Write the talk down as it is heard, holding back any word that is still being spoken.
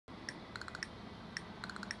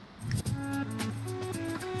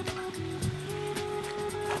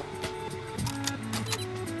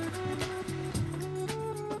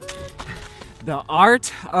The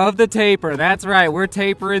art of the taper. That's right. We're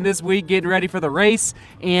tapering this week, getting ready for the race.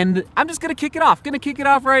 And I'm just going to kick it off. Going to kick it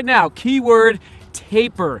off right now. Keyword,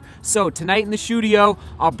 taper. So tonight in the studio,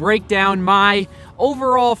 I'll break down my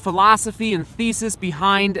overall philosophy and thesis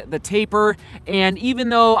behind the taper. And even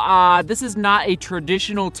though this is not a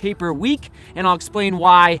traditional taper week, and I'll explain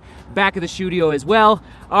why back of the studio as well.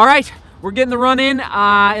 All right. We're getting the run in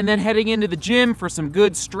and then heading into the gym for some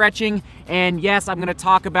good stretching. And yes, I'm gonna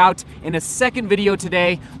talk about in a second video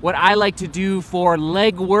today what I like to do for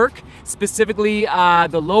leg work, specifically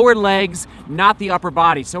the lower legs, not the upper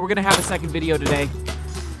body. So we're gonna have a second video today.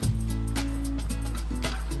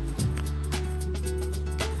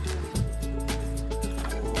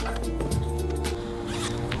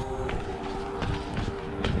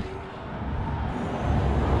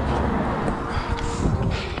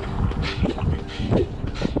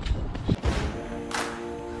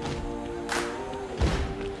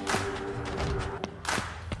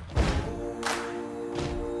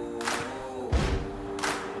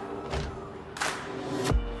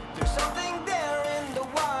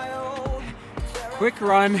 Quick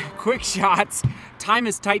run, quick shots. Time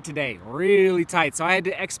is tight today, really tight. So I had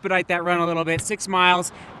to expedite that run a little bit. 6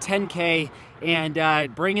 miles, 10K,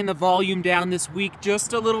 and bringing the volume down this week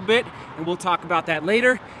just a little bit, and we'll talk about that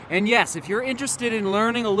later. And yes, if you're interested in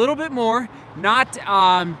learning a little bit more, not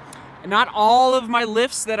all of my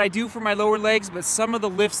lifts that I do for my lower legs, but some of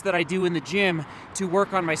the lifts that I do in the gym to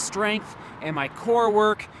work on my strength and my core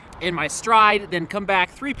work and my stride, then come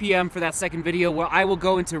back 3 p.m. for that second video where I will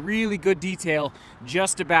go into really good detail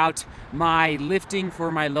just about my lifting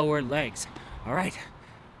for my lower legs. All right,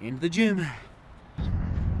 into the gym.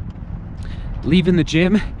 Leaving the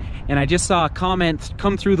gym, and I just saw a comment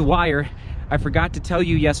come through the wire. I forgot to tell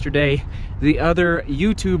you yesterday, the other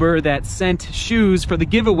YouTuber that sent shoes for the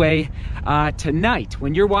giveaway tonight,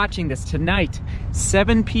 when you're watching this tonight,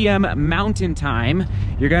 7 p.m. Mountain Time,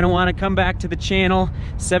 you're gonna wanna come back to the channel,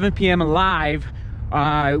 7 p.m. live.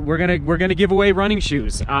 We're gonna give away running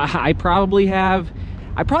shoes. I probably have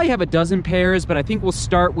a dozen pairs, but I think we'll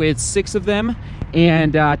start with 6 of them.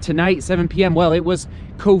 And tonight, 7 p.m., well, it was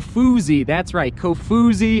Kofuzi, that's right,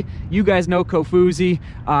 Kofuzi. You guys know Kofuzi.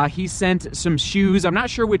 He sent some shoes. I'm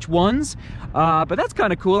not sure which ones, but that's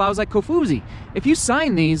kind of cool. I was like, Kofuzi, if you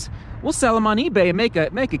sign these, we'll sell them on eBay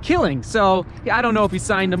and make a killing. So yeah, I don't know if he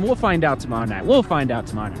signed them. We'll find out tomorrow night.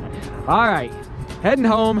 All right, heading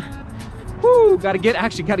home. Woo, gotta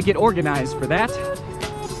get organized for that.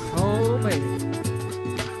 Oh, baby.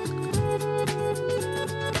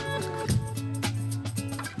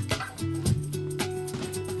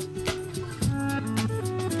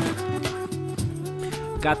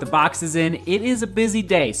 Got the boxes in. It is a busy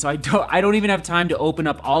day, so I don't even have time to open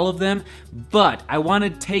up all of them, but I want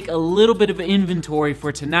to take a little bit of inventory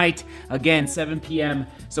for tonight. Again, 7 p.m.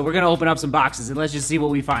 So we're gonna open up some boxes and let's just see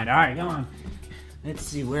what we find. All right, come on. Let's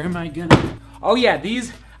see, where am I gonna? Oh yeah,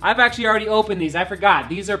 these, I've actually already opened these. I forgot.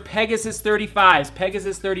 These are Pegasus 35s.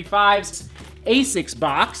 Pegasus 35s, Asics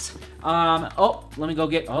box. Oh, let me go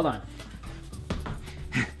get, hold on.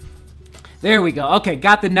 There we go. Okay,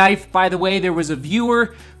 got the knife. By the way, there was a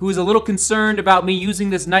viewer who was a little concerned about me using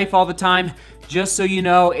this knife all the time. Just so you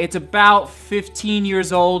know, it's about 15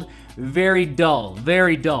 years old. Very dull,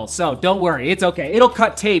 very dull. So don't worry, it's okay. It'll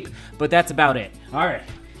cut tape, but that's about it. All right,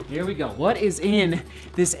 here we go. What is in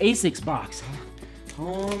this Asics box?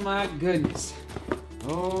 Oh my goodness.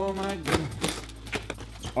 Oh my goodness.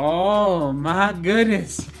 Oh my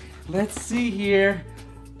goodness. Let's see here.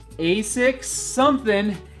 Asics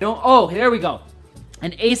something. Oh, there we go.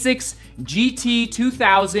 An Asics GT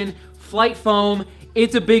 2000 Flight Foam.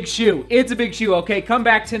 It's a big shoe. It's a big shoe. Okay, come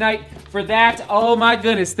back tonight for that. Oh my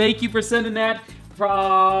goodness. Thank you for sending that.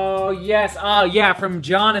 Oh, yes. Oh, yeah, from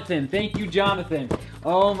Jonathan. Thank you, Jonathan.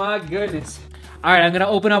 Oh my goodness. All right, I'm going to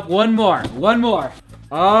open up one more.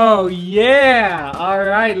 Oh, yeah. All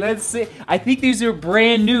right, let's see. I think these are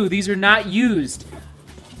brand new. These are not used.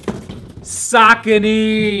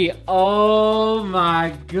 Saucony. Oh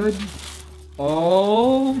my goodness.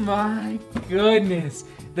 Oh my goodness.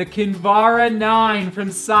 The Kinvara 9 from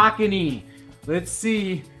Saucony. Let's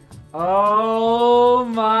see. Oh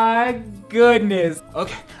my goodness.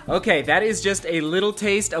 Okay, that is just a little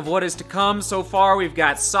taste of what is to come. So far, we've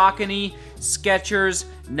got Saucony, Skechers,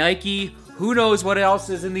 Nike. Who knows what else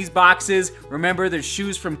is in these boxes? Remember, there's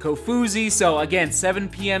shoes from Kofuzi. So again, 7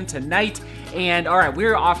 p.m. tonight. And all right,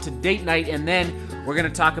 we're off to date night, and then we're gonna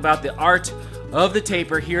talk about the art of the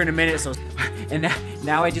taper here in a minute. So, and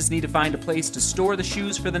now I just need to find a place to store the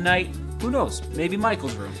shoes for the night. Who knows? Maybe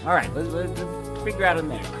Michael's room. All right, let's figure out in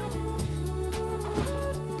there.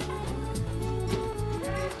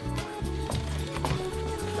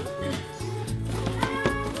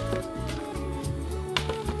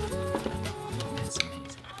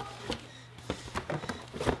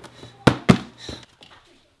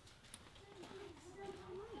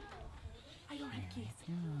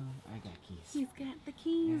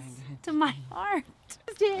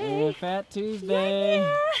 Fat Tuesday.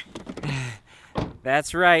 Yeah.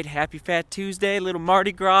 That's right. Happy Fat Tuesday. Little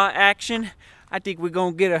Mardi Gras action. I think we're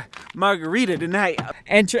going to get a margarita tonight.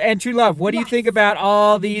 And True Love, what do you think about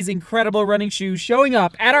all these incredible running shoes showing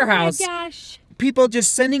up at our house? Oh my gosh. People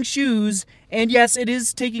just sending shoes, and yes, it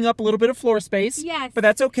is taking up a little bit of floor space. Yes. But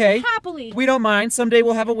that's okay. Happily. We don't mind. Someday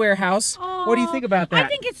we'll have a warehouse. Oh, what do you think about that? I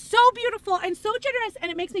think it's so beautiful and so generous, and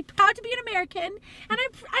it makes me proud to be an American. And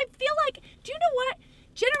I feel like, do you know what?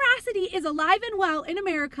 Generosity is alive and well in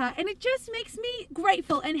America, and it just makes me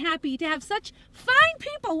grateful and happy to have such fine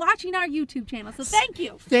people watching our YouTube channel. So thank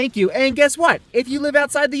you. Thank you. And guess what? If you live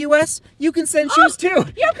outside the U.S., you can send shoes too.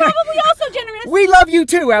 You're probably also generous. We love you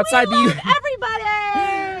too outside the U.S.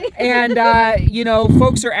 Everybody. And, you know,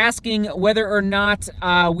 folks are asking whether or not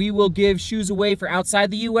we will give shoes away for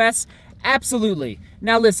outside the U.S. Absolutely.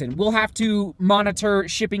 Now listen, we'll have to monitor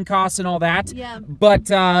shipping costs and all that. Yeah. But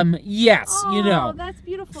yes, you know. That's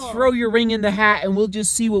beautiful. Throw your ring in the hat and we'll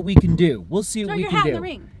just see what we can do. We'll see what we can do. Throw your hat in the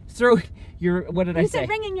ring. Throw your, what did I say? You said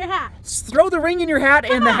ring in your hat. Throw the ring in your hat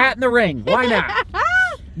and the hat in the ring. Why not?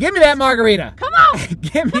 Give me that margarita. Come on.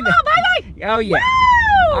 Give me Come that. on, bye-bye. Oh yeah.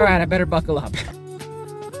 Woo! All right, I better buckle up.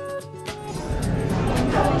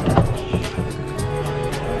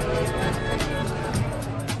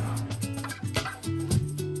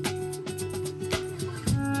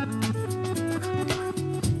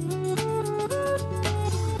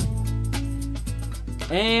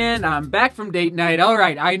 And I'm back from date night. All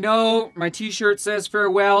right, I know my t-shirt says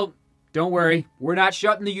farewell. Don't worry, we're not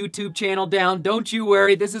shutting the YouTube channel down. Don't you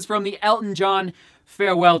worry, this is from the Elton John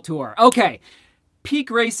farewell tour. Okay,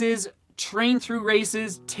 peak races, train through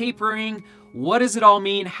races, tapering. What does it all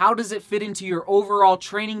mean? How does it fit into your overall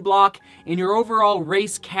training block and your overall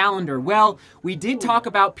race calendar? Well, we did talk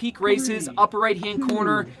about peak races, upper right-hand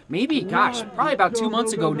corner, maybe, gosh, probably about 2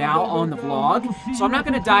 months ago now on the vlog. So I'm not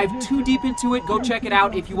going to dive too deep into it. Go check it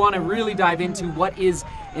out if you want to really dive into what is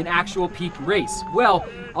an actual peak race. Well,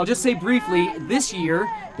 I'll just say briefly, this year,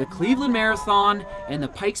 the Cleveland Marathon and the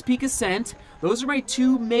Pikes Peak Ascent, those are my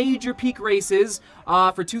two major peak races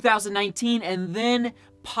for 2019, and then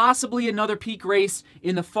possibly another peak race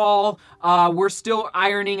in the fall. We're still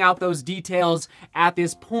ironing out those details at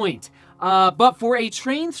this point. But for a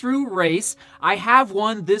train through race, I have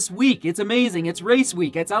one this week. It's amazing. It's race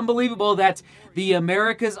week. It's unbelievable that the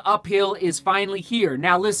America's Uphill is finally here.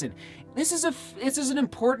 Now listen, this is an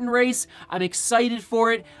important race. I'm excited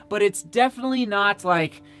for it, but it's definitely not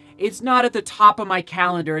like, it's not at the top of my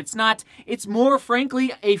calendar. It's more,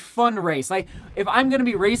 frankly, a fun race. Like, if I'm going to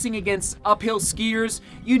be racing against uphill skiers,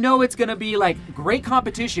 you know it's going to be, like, great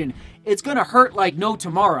competition. It's going to hurt like no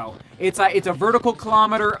tomorrow. It's a vertical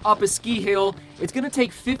kilometer up a ski hill. It's going to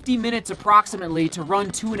take 50 minutes approximately to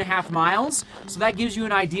run 2.5 miles. So that gives you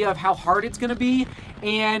an idea of how hard it's going to be.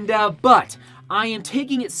 And, but I am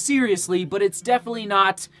taking it seriously, but it's definitely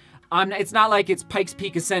not... it's not like it's Pikes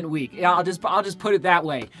Peak Ascent week. Yeah, I'll just put it that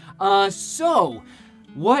way. So,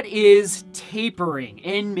 what is tapering?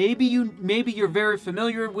 And maybe you're very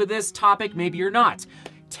familiar with this topic, maybe you're not.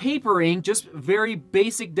 Tapering, just very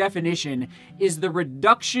basic definition, is the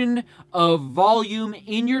reduction of volume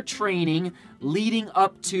in your training leading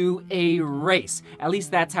up to a race. At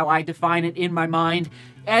least that's how I define it in my mind.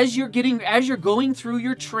 As you're going through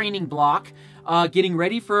your training block, getting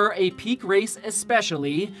ready for a peak race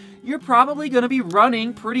especially, you're probably going to be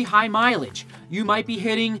running pretty high mileage. You might be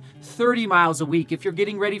hitting 30 miles a week if you're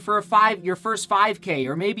getting ready for your first 5K,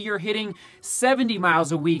 or maybe you're hitting 70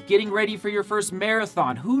 miles a week getting ready for your first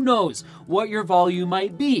marathon. Who knows what your volume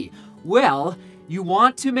might be? Well, you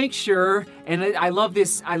want to make sure, and I love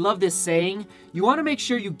this saying, you want to make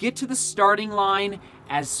sure you get to the starting line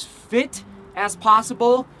as fit as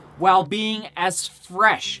possible while being as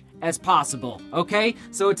fresh as possible, okay?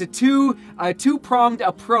 So it's a two-pronged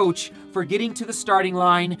approach for getting to the starting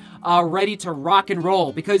line ready to rock and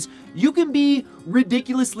roll, because you can be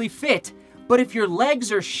ridiculously fit, but if your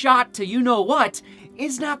legs are shot to you-know-what,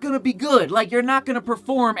 it's not gonna be good. Like, you're not gonna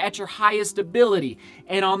perform at your highest ability.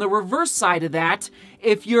 And on the reverse side of that,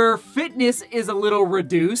 if your fitness is a little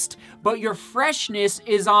reduced, but your freshness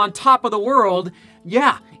is on top of the world,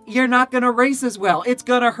 yeah, you're not going to race as well. It's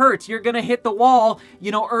going to hurt. You're going to hit the wall,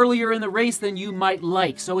 earlier in the race than you might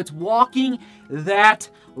like. So it's walking that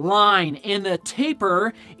line. And the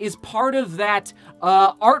taper is part of that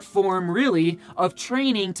art form, really, of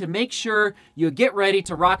training to make sure you get ready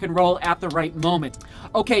to rock and roll at the right moment.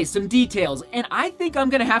 Okay, some details. And I think I'm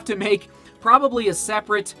going to have to make probably a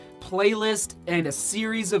separate playlist and a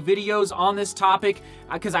series of videos on this topic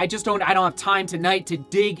because I don't have time tonight to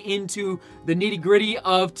dig into the nitty-gritty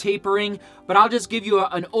of tapering, but I'll just give you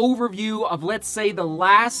an overview of, let's say, the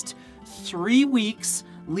last 3 weeks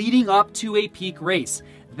leading up to a peak race.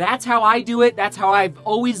 That's how I do it. That's how I've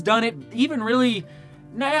always done it, even really,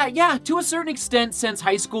 yeah, to a certain extent since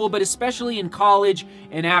high school, but especially in college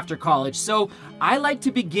and after college. So I like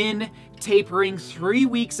to begin tapering 3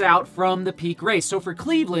 weeks out from the peak race. So for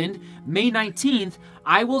Cleveland, May 19th,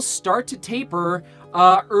 I will start to taper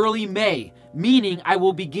early May, meaning I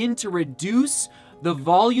will begin to reduce the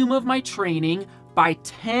volume of my training by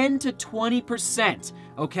 10 to 20%.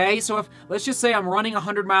 Okay, so if, let's just say I'm running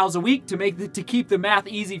 100 miles a week to keep the math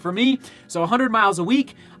easy for me. So 100 miles a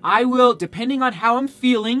week, I will, depending on how I'm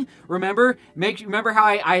feeling, remember how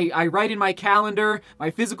I write in my calendar,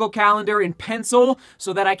 my physical calendar in pencil,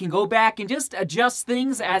 so that I can go back and just adjust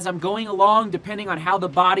things as I'm going along, depending on how the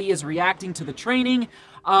body is reacting to the training.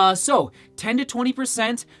 So 10 to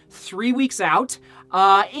 20%, 3 weeks out,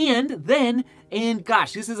 and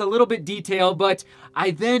gosh, this is a little bit detailed, but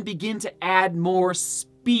I then begin to add more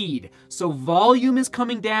speed. So volume is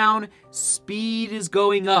coming down, speed is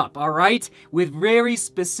going up, all right? With very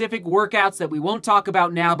specific workouts that we won't talk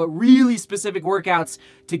about now, but really specific workouts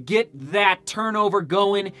to get that turnover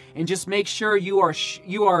going and just make sure you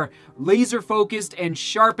are laser focused and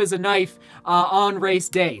sharp as a knife on race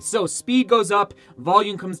day. So speed goes up,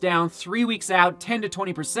 volume comes down, 3 weeks out, 10 to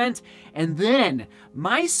 20%, and then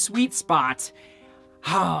my sweet spot,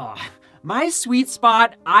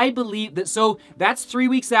 I believe that, so that's 3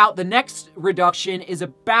 weeks out. The next reduction is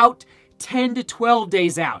about 10 to 12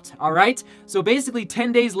 days out, all right? So basically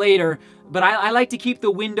 10 days later, but I like to keep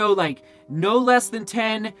the window like no less than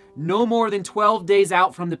 10, no more than 12 days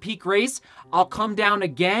out from the peak race. I'll come down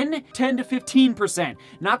again 10 to 15%,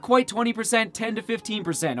 not quite 20%, 10 to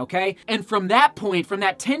 15%, okay? And from that point, from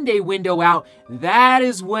that 10-day window out, that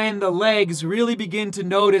is when the legs really begin to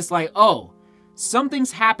notice like, oh,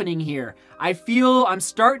 something's happening here. I'm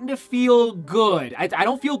starting to feel good. I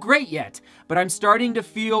don't feel great yet, but I'm starting to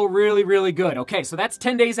feel really, really good. Okay, so that's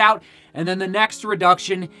 10 days out, and then the next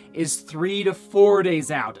reduction is 3 to 4 days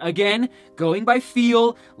out. Again, going by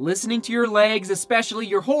feel, listening to your legs, especially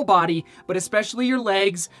your whole body, but especially your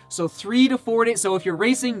legs. So 3 to 4 days. So if you're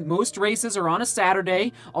racing, most races are on a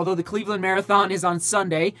Saturday, although the Cleveland Marathon is on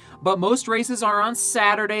Sunday, but most races are on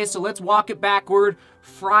Saturday, so let's walk it backward.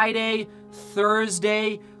 Friday,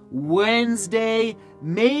 Thursday, Wednesday,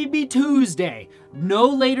 maybe Tuesday. No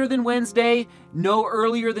later than Wednesday, no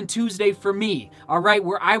earlier than Tuesday for me. All right,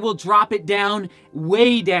 where I will drop it down,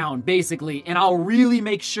 way down, basically, and I'll really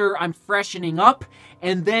make sure I'm freshening up.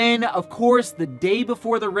 And then, of course, the day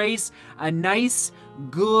before the race, a nice,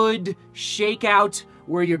 good shakeout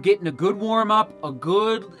where you're getting a good warm-up, a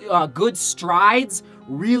good strides.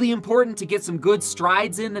 Really important to get some good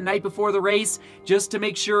strides in the night before the race, just to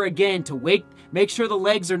make sure, again, make sure the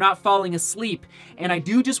legs are not falling asleep. And I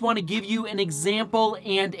do just want to give you an example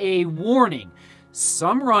and a warning.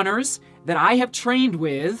 Some runners that I have trained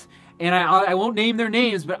with, and I won't name their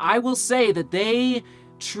names, but I will say that they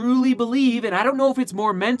truly believe, and I don't know if it's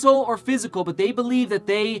more mental or physical, but they believe that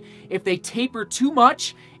if they taper too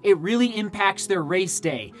much, it really impacts their race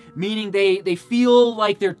day, meaning they feel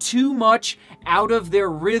like they're too much out of their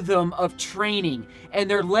rhythm of training, and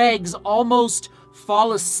their legs almost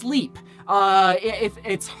fall asleep.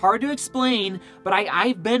 It's hard to explain, but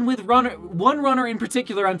I've been with one runner in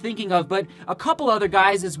particular I'm thinking of, but a couple other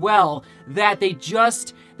guys as well, that they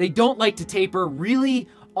don't like to taper really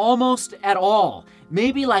almost at all.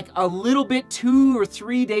 Maybe like a little bit 2 or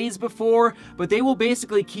 3 days before, but they will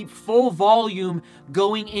basically keep full volume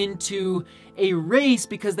going into a race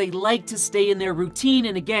because they like to stay in their routine.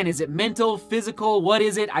 And again, is it mental, physical? What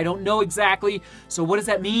is it? I don't know exactly. So what does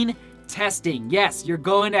that mean? Testing. Yes, you're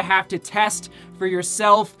going to have to test for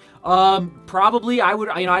yourself. Probably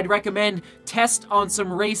I'd recommend test on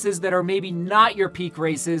some races that are maybe not your peak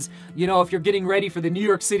races. You know, if you're getting ready for the New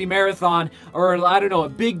York City Marathon or, I don't know, a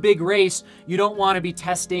big race, you don't want to be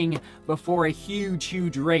testing before a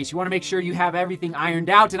huge race. You want to make sure you have everything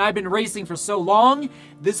ironed out. And I've been racing for so long,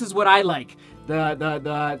 this is what I like.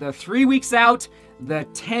 The 3 weeks out, the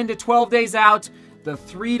 10 to 12 days out, the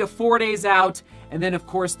 3 to 4 days out, and then of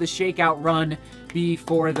course the shakeout run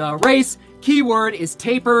before the race. Keyword is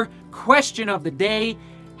taper. Question of the day: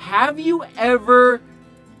 have you ever,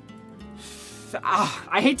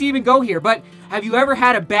 I hate to even go here, but have you ever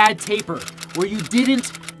had a bad taper where you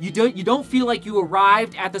don't feel like you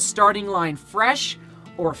arrived at the starting line fresh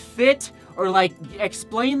or fit, or like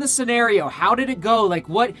explain the scenario. How did it go? Like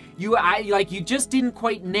what you just didn't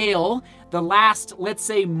quite nail the last, let's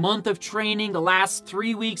say, month of training, the last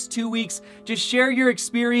 3 weeks, 2 weeks. Just share your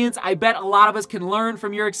experience. I bet a lot of us can learn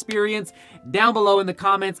from your experience down below in the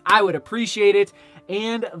comments. I would appreciate it.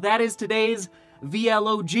 And that is today's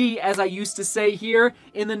VLOG, as I used to say here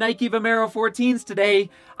in the Nike Vomero 14s today.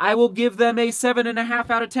 I will give them a 7.5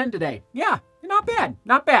 out of 10 today. Yeah, not bad,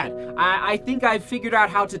 not bad. I think I've figured out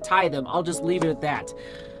how to tie them. I'll just leave it at that.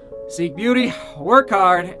 Seek beauty, work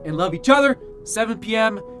hard, and love each other. 7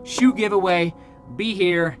 p.m. shoe giveaway. Be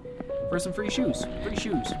here for some free shoes. Free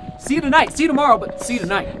shoes. See you tonight. See you tomorrow, but see you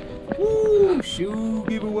tonight. Woo! Shoe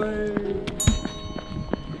giveaway.